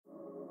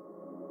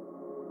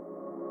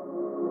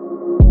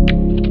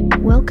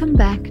Welcome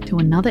back to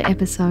another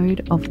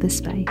episode of The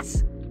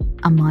Space,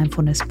 a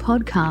mindfulness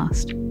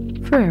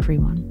podcast for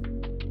everyone.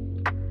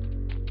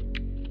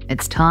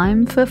 It's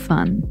time for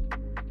fun.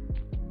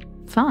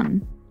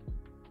 Fun?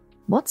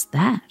 What's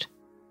that?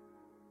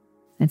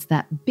 It's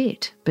that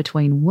bit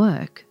between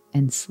work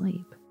and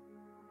sleep.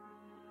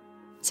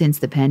 Since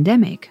the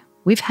pandemic,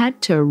 we've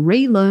had to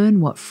relearn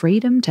what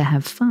freedom to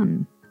have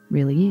fun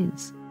really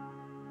is.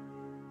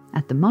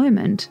 At the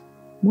moment,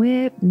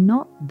 we're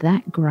not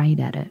that great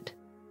at it.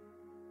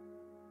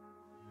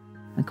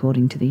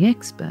 According to the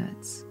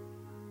experts,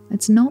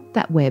 it's not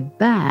that we're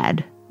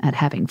bad at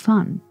having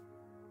fun.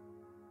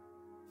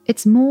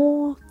 It's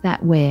more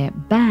that we're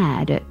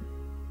bad at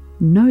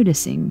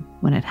noticing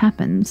when it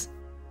happens.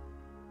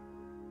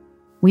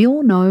 We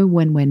all know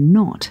when we're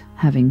not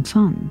having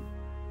fun.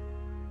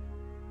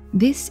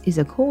 This is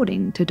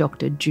according to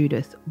Dr.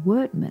 Judith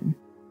Wertman,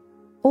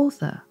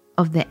 author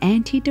of The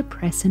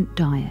Antidepressant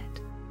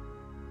Diet.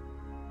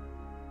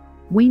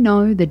 We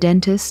know the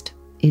dentist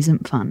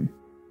isn't fun.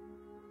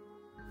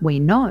 We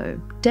know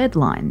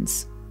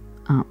deadlines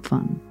aren't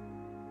fun.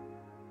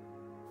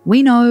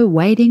 We know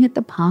waiting at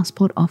the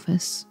passport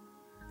office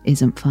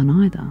isn't fun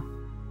either.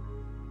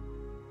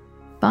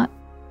 But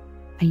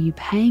are you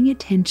paying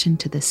attention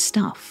to the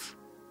stuff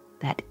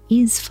that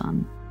is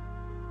fun?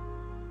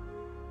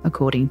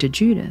 According to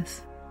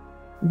Judith,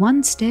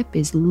 one step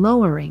is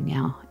lowering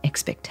our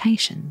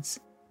expectations.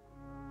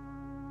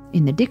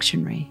 In the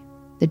dictionary,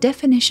 the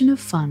definition of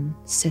fun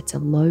sets a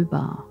low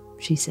bar,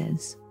 she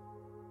says.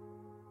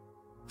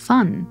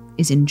 Fun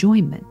is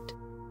enjoyment,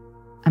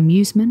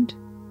 amusement,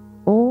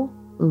 or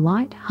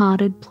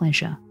light-hearted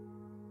pleasure.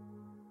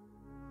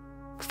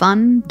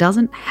 Fun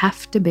doesn't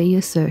have to be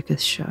a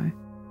circus show.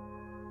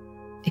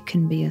 It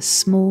can be a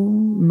small,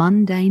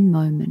 mundane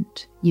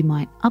moment you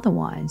might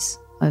otherwise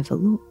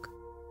overlook.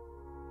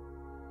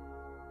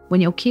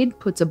 When your kid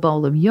puts a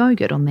bowl of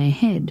yogurt on their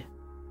head,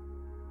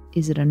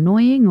 is it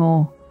annoying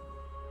or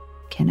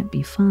can it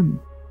be fun?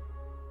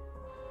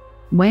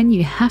 When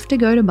you have to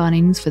go to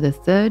Bunnings for the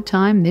third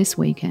time this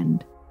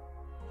weekend,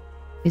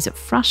 is it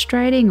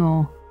frustrating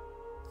or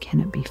can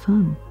it be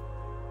fun?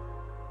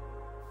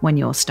 When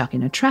you're stuck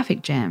in a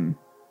traffic jam,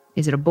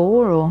 is it a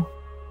bore or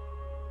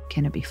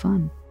can it be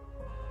fun?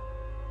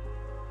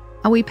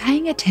 Are we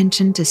paying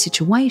attention to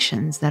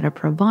situations that are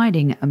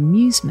providing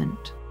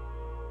amusement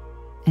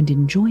and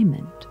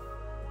enjoyment?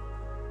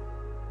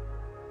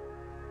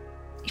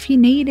 If you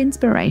need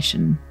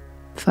inspiration,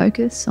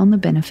 focus on the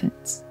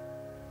benefits.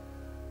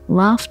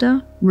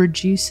 Laughter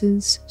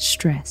reduces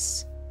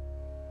stress.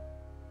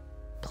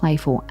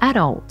 Playful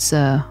adults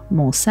are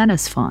more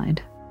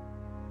satisfied.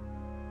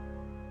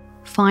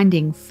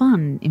 Finding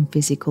fun in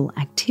physical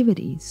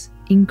activities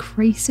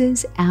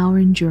increases our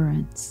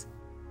endurance.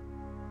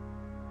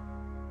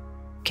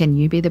 Can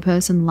you be the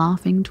person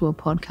laughing to a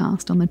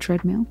podcast on the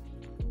treadmill?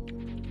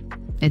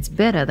 It's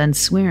better than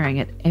swearing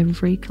at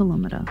every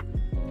kilometre.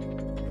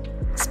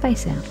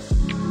 Space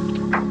out.